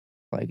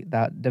 Like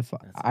that.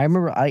 I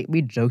remember I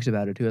made jokes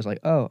about it too. I was like,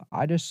 oh,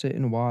 I just sit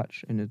and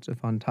watch and it's a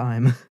fun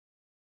time.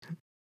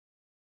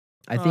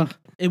 I think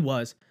it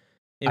was.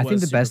 It I was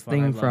think the super best fun. I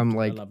thing from loved- I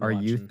like loved our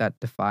watching. youth that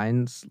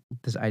defines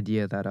this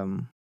idea that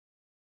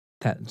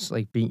that's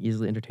like being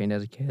easily entertained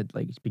as a kid,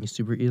 like being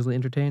super easily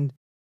entertained,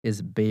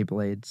 is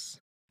Beyblades.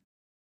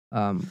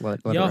 Let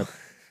Yo, her up.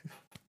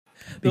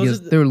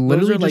 Because they're those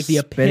literally are like just the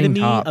spinning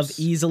epitome of tops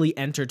easily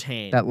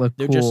entertained. that look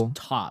They're cool, just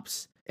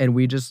tops. and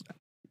we just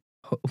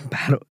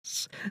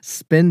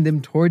spin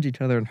them towards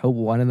each other and hope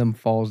one of them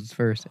falls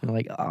first. And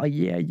like, oh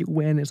yeah, you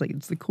win! It's like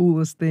it's the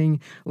coolest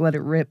thing. Let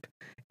it rip.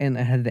 And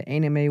I had the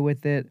anime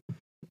with it.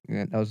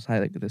 And that was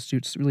like the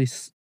suits really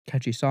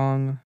catchy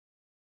song.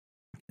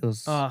 It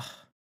was.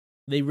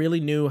 They really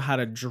knew how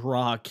to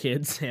draw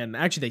kids, and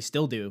actually, they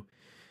still do.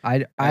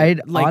 I'd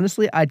like-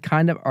 honestly, I'd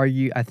kind of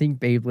argue. I think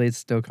Beyblades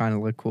still kind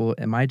of look cool.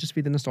 It might just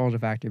be the nostalgia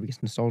factor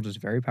because nostalgia is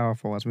very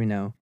powerful, as we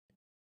know.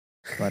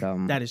 But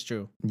That is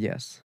true.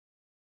 yes.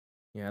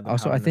 Yeah. The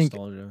Also, power I of think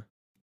nostalgia.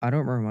 I don't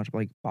remember much, but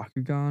like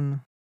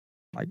Bakugan.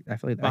 Like I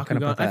feel like I kind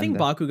of Bakugan. put that I think in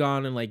the-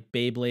 Bakugan and like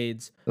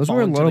Beyblades. those fall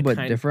were a into little the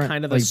bit different.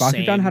 Kind of the Like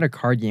Bakugan had same- a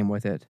card game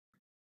with it,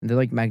 and they're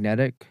like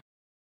magnetic,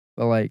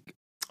 but like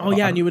Oh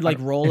yeah, and you would like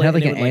roll it. had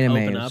like and an it would, anime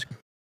like, open up.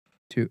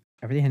 too.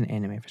 Everything had an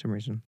anime for some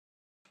reason.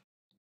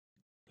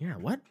 Yeah,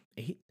 what?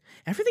 8?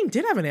 Everything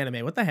did have an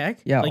anime. What the heck?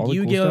 Yeah, Like all the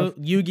cool Yu-Gi-Oh, stuff.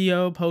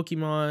 Yu-Gi-Oh,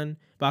 Pokemon,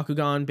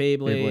 Bakugan, Beyblade,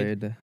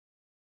 Beyblade.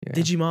 Yeah.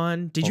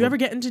 Digimon. Did all you the ever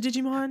get into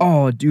Digimon?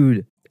 Oh,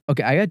 dude.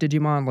 Okay, I got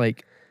Digimon,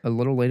 like, a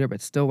little later,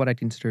 but still what I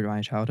considered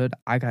my childhood.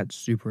 I got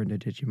super into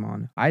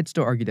Digimon. I'd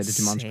still argue that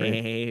Digimon's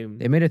great. Same.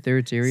 They made a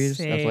 3rd series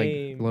that's, like,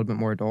 a Same. little bit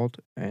more adult,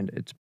 and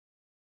it's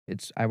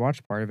I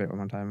watched part of it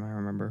one time, I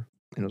remember,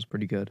 and it was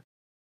pretty good.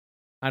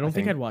 I don't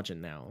think think. I'd watch it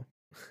now.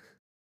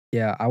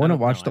 Yeah, I wouldn't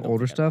watch I the don't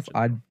older think I'd watch stuff. it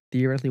now. I'd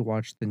theoretically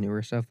watch the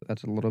newer stuff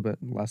that's a little bit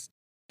less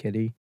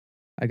kiddie,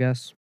 I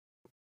guess.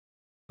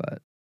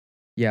 But,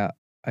 yeah,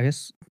 I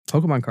guess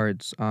Pokemon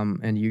cards,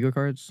 and Yu-Gi-Oh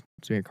cards.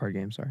 It's a card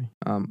game, sorry.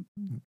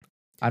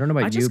 I don't know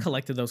I about just you.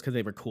 collected those because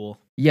they were cool.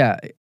 Yeah,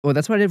 well,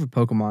 that's what I did with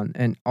Pokemon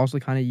and also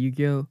kinda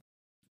Yu-Gi-Oh!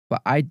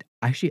 But I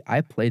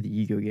played the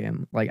Yu-Gi-Oh!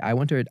 Game. Like, I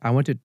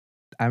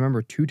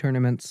remember 2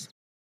 tournaments.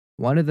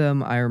 One of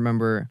them, I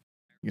remember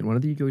in one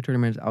of the Yu-Gi-Oh!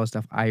 Tournaments,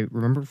 I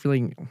remember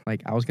feeling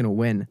like I was gonna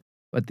win,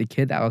 but the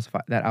kid that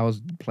I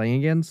was playing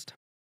against,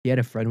 he had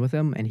a friend with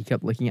him, and he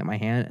kept looking at my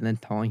hand and then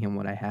telling him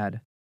what I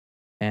had,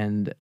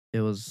 and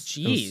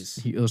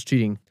Jeez. it was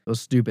cheating. It was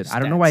stupid. I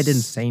don't know why I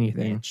didn't say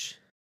anything. Snitch.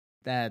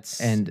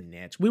 That's And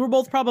snitch. We were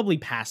both probably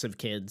passive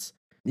kids.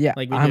 yeah,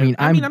 Like we I did.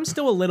 mean, I'm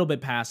still a little bit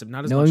passive,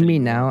 not as much knowing me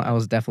anymore, now, but- I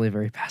was definitely a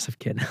very passive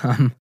kid.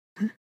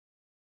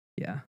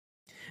 Yeah.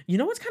 You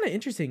know what's kind of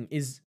interesting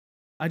is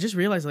I just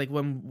realized like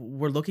when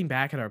we're looking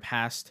back at our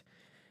past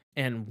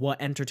and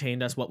what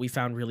entertained us, what we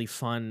found really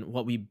fun,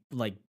 what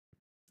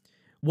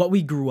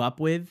we grew up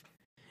with,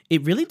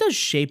 it really does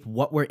shape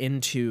what we're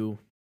into,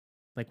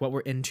 like what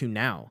we're into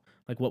now,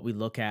 like what we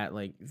look at,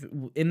 like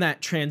in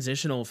that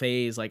transitional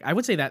phase. Like I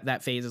would say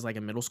that phase is like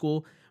in middle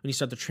school when you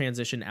start to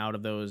transition out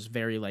of those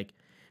very like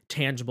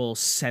tangible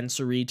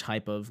sensory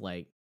type of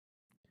like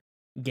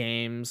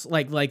games,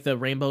 like the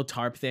rainbow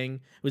tarp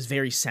thing was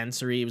very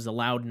sensory. It was a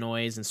loud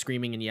noise and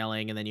screaming and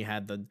yelling, and then you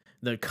had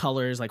the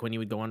colors like when you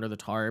would go under the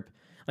tarp,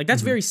 like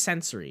that's Mhm. very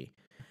sensory.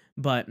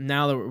 But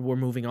now that we're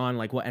moving on,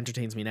 like what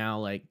entertains me now,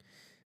 like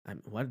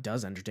what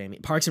does entertain me?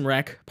 Parks and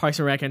Rec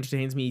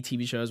entertains me.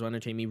 TV shows will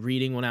entertain me.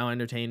 Reading will now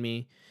entertain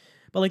me,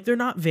 but like they're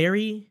not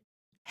very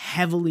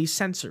heavily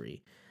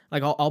sensory.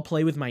 Like I'll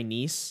play with my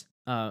niece.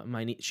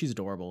 My niece, she's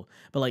adorable,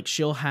 but like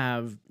she'll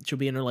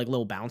be in her like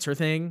little bouncer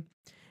thing,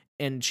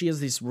 and she has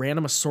this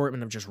random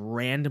assortment of just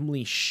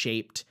randomly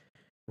shaped,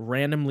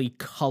 randomly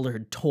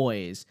colored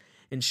toys,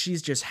 and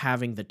she's just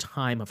having the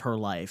time of her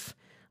life.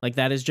 Like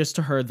that is just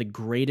to her the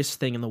greatest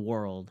thing in the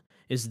world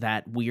is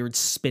that weird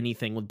spinny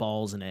thing with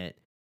balls in it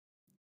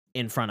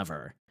in front of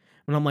her.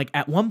 And I'm like,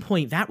 at one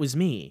point that was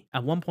me.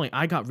 At one point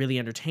I got really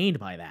entertained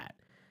by that.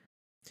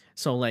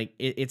 So like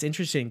it's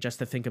interesting just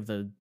to think of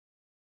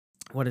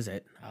what is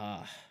it?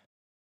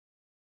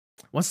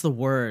 What's the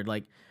word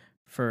like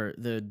for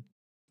the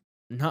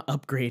not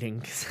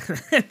upgrading?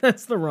 'Cause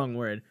that's the wrong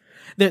word.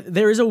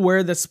 There is a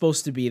word that's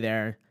supposed to be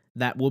there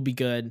that will be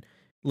good.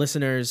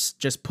 Listeners,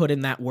 just put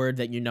in that word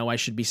that you know I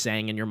should be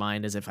saying in your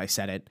mind as if I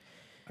said it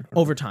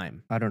over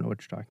time. I don't know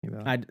what you're talking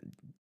about.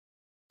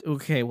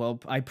 Okay, well,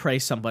 I pray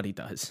somebody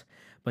does.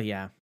 But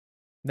yeah,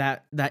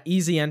 that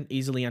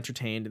easily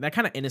entertained, that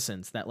kind of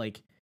innocence, that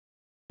like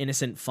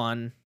innocent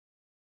fun.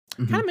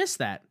 Mhm. Kind of miss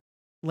that.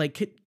 Like,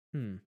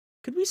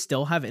 could we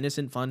still have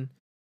innocent fun?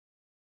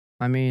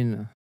 I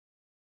mean,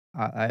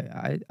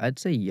 I'd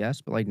say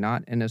yes, but like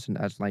not innocent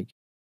as like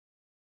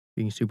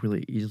being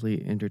superly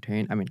easily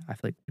entertained. I mean, I feel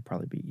like we'd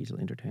probably be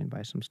easily entertained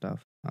by some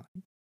stuff.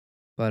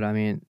 But I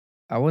mean,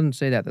 I wouldn't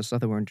say that the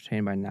stuff that we're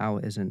entertained by now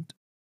isn't.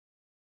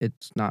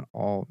 It's not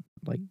all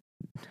like.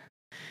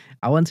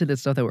 I wouldn't say the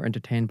stuff that we're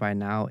entertained by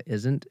now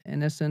isn't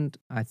innocent.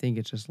 I think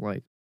it's just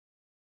like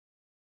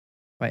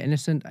by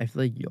innocent, I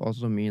feel like you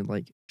also mean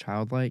like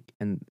childlike,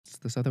 and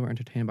the stuff that we're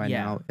entertained by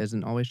Yeah. now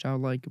isn't always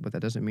childlike, but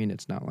that doesn't mean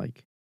it's not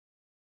like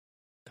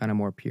kind of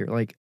more pure.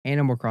 Like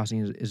Animal Crossing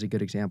is a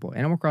good example.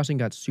 Animal Crossing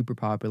got super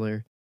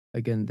popular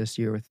again this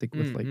year with like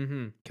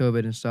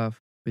COVID and stuff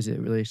because it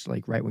released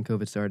like right when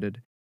COVID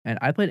started. And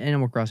I played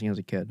Animal Crossing as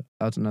a kid.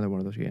 That's another one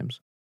of those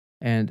games.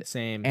 And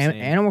Same.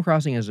 Animal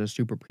Crossing is a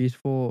super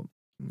peaceful,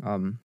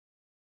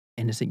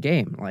 innocent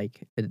game.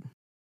 Like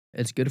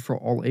it's good for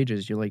all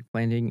ages. You're like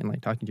planting and like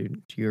talking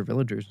to your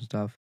villagers and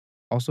stuff.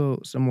 Also,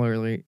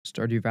 similarly,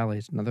 Stardew Valley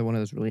is another one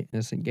of those really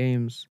innocent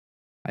games.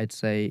 I'd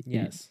say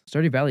Yes.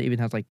 Stardew Valley even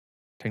has like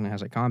technically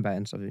has like combat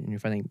and stuff, and you're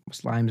fighting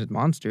slimes and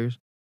monsters,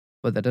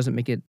 but that doesn't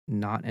make it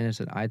not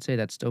innocent. I'd say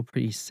that's still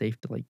pretty safe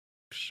to like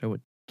show a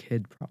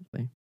kid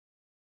probably.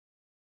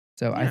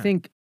 So Yeah. I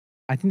think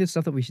the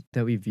stuff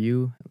that we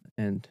view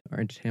and are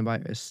entertained by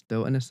is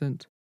still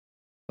innocent,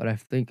 but I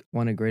think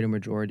one a greater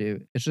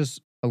majority, it's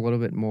just a little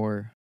bit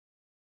more,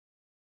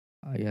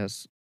 I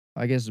guess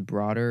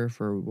broader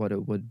for what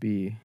it would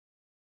be.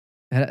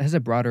 It has a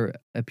broader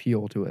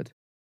appeal to it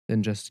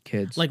than just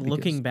kids. Like because-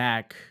 looking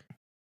back,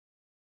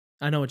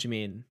 I know what you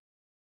mean.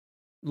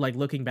 Like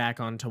looking back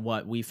onto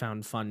what we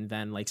found fun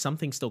then, like some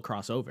things still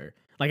cross over.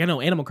 Like I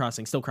know Animal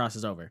Crossing still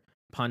crosses over,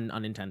 pun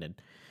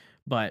unintended,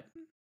 but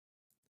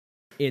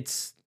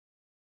it's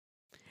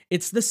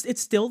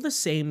it's still the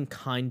same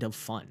kind of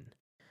fun.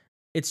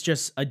 It's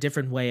just a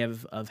different way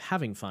of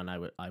having fun,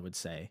 I would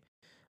say.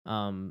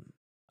 Um,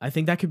 I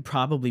think that could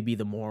probably be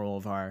the moral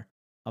of our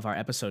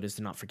episode, is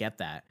to not forget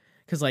that.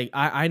 Because like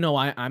I know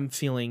I'm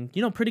feeling,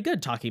 pretty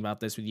good talking about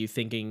this with you,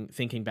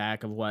 thinking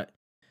back of what,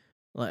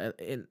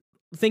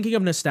 thinking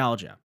of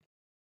nostalgia,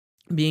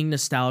 being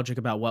nostalgic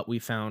about what we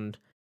found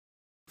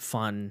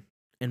fun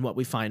and what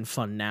we find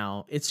fun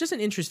now. It's just an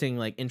interesting,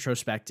 like,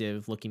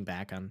 introspective looking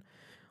back on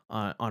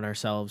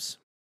ourselves.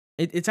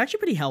 It's actually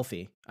pretty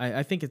healthy.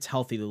 I think it's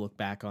healthy to look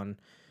back on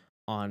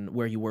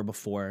where you were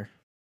before.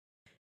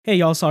 Hey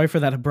y'all, sorry for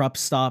that abrupt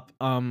stop.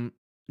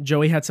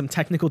 Joey had some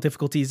technical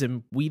difficulties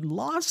and we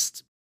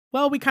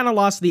kind of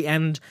lost the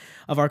end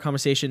of our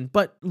conversation.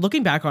 But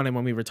looking back on it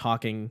when we were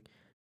talking,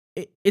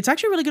 it's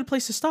actually a really good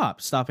place to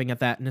stopping at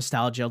that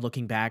nostalgia,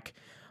 looking back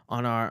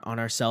on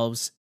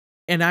ourselves.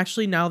 And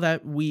actually, now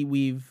that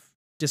we've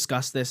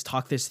discussed this,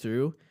 talked this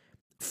through,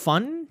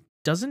 fun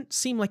doesn't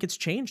seem like it's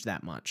changed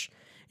that much.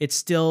 It's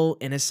still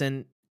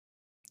innocent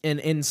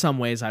in some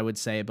ways, I would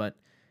say, but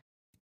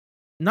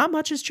not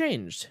much has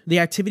changed. The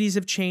activities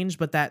have changed,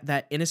 but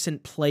that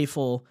innocent,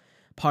 playful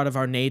part of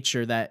our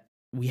nature that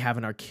we have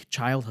in our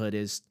childhood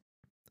is,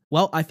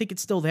 well, I think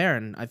it's still there,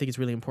 and I think it's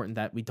really important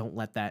that we don't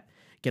let that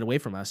get away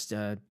from us.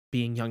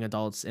 Being young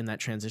adults in that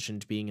transition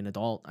to being an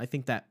adult, I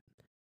think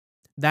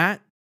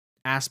that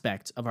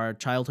aspect of our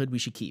childhood we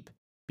should keep,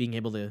 being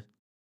able to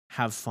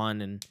have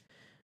fun and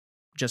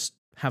just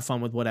have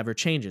fun with whatever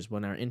changes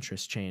when our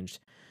interests changed.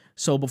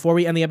 So before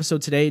we end the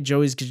episode today,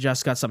 Joey's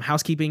just got some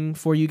housekeeping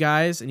for you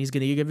guys, and he's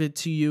going to give it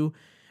to you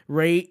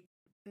right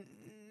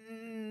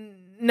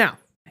now.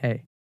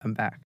 Hey, I'm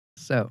back.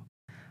 So,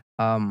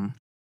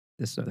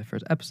 this is the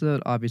first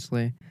episode,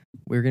 obviously.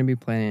 We're going to be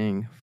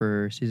planning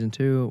for season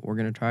 2. We're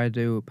going to try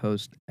to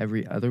post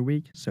every other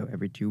week, so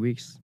every 2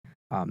 weeks.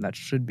 That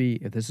should be,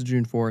 if this is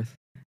June 4th,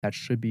 that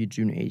should be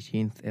June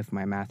 18th, if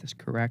my math is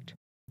correct.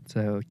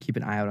 So keep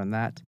an eye out on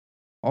that.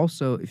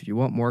 Also, if you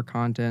want more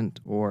content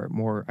or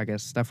more,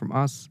 stuff from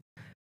us,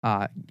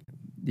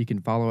 you can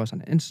follow us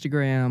on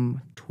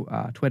Instagram,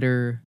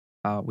 Twitter.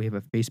 We have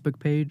a Facebook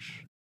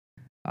page.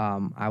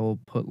 I will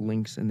put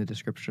links in the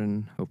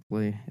description,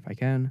 hopefully, if I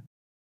can.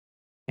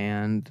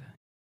 And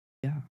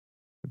yeah,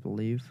 I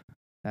believe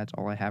that's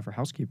all I have for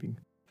housekeeping.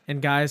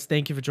 And guys,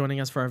 thank you for joining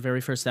us for our very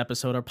first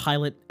episode, our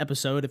pilot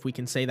episode, if we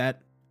can say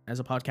that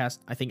as a podcast.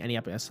 I think any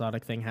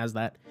episodic thing has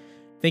that.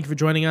 Thank you for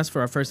joining us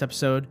for our first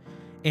episode.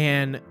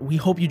 And we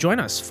hope you join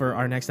us for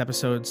our next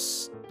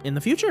episodes in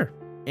the future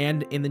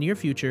and in the near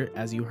future,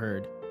 as you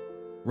heard.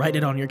 Write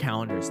it on your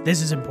calendars.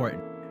 This is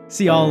important.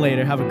 See y'all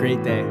later. Have a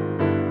great day.